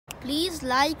Please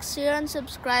like, share and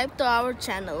subscribe to our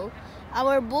channel.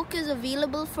 Our book is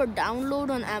available for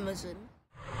download on Amazon.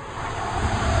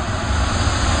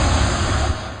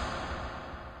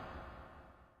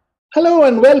 Hello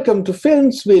and welcome to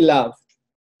Films We Love.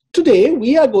 Today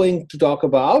we are going to talk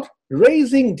about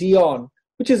Raising Dion,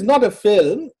 which is not a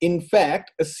film, in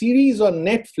fact a series on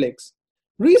Netflix.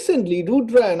 Recently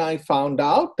Rudra and I found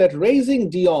out that Raising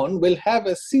Dion will have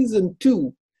a season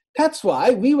 2. That's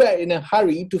why we were in a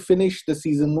hurry to finish the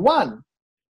season 1.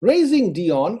 Raising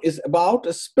Dion is about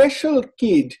a special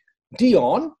kid,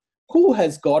 Dion, who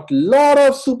has got a lot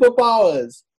of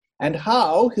superpowers, and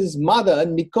how his mother,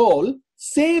 Nicole,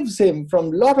 saves him from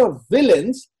a lot of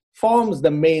villains forms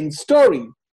the main story.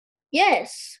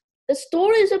 Yes, the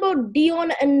story is about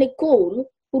Dion and Nicole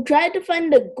who try to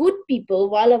find the good people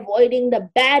while avoiding the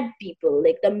bad people,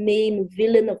 like the main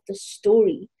villain of the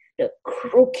story, the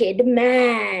crooked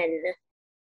man.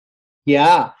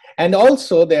 Yeah, and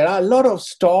also there are a lot of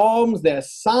storms, there are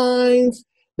signs,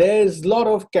 there's a lot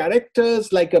of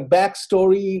characters like a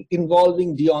backstory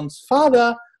involving Dion's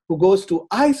father who goes to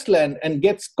Iceland and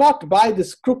gets caught by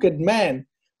this crooked man.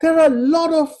 There are a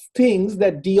lot of things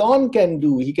that Dion can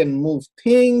do. He can move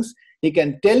things, he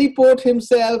can teleport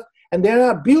himself, and there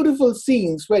are beautiful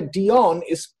scenes where Dion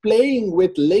is playing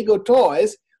with Lego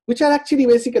toys, which are actually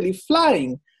basically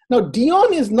flying. Now,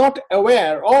 Dion is not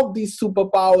aware of these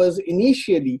superpowers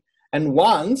initially, and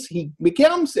once he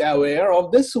becomes aware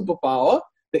of this superpower,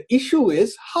 the issue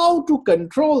is how to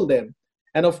control them.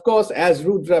 And of course, as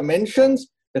Rudra mentions,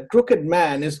 the crooked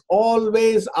man is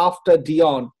always after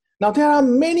Dion. Now, there are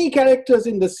many characters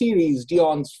in the series,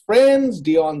 Dion's friends,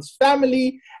 Dion's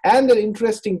family, and an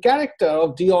interesting character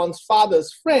of Dion's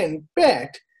father's friend,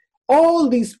 Pet. All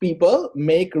these people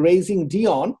make Raising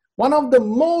Dion one of the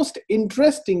most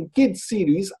interesting kids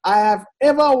series I have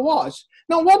ever watched.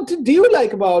 Now, what do you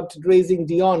like about Raising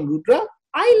Dion, Rudra?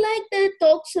 I like that it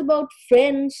talks about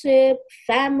friendship,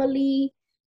 family,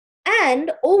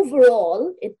 and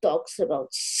overall, it talks about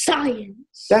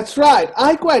science. That's right.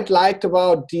 I quite liked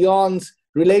about Dion's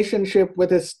relationship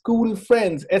with his school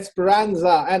friends,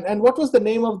 Esperanza, and what was the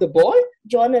name of the boy?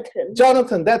 Jonathan.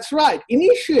 Jonathan, that's right.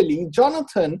 Initially,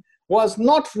 Jonathan was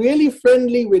not really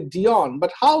friendly with Dion,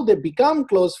 but how they become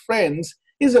close friends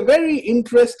is a very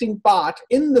interesting part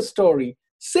in the story.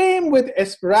 Same with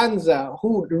Esperanza,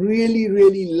 who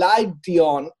really liked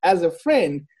Dion as a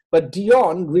friend, but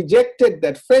Dion rejected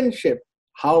that friendship.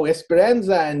 How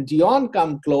Esperanza and Dion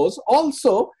come close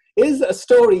also is a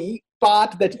story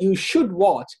part that you should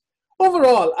watch.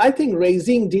 Overall, I think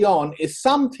Raising Dion is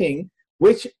something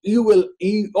which you will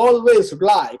always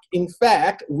like. In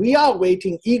fact, we are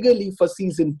waiting eagerly for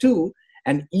season 2,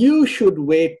 and you should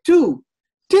wait too.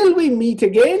 Till we meet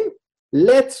again,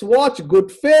 let's watch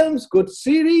good films, good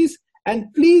series,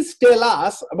 and please tell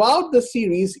us about the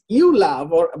series you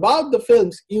love or about the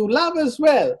films you love as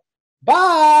well.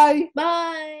 Bye!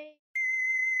 Bye!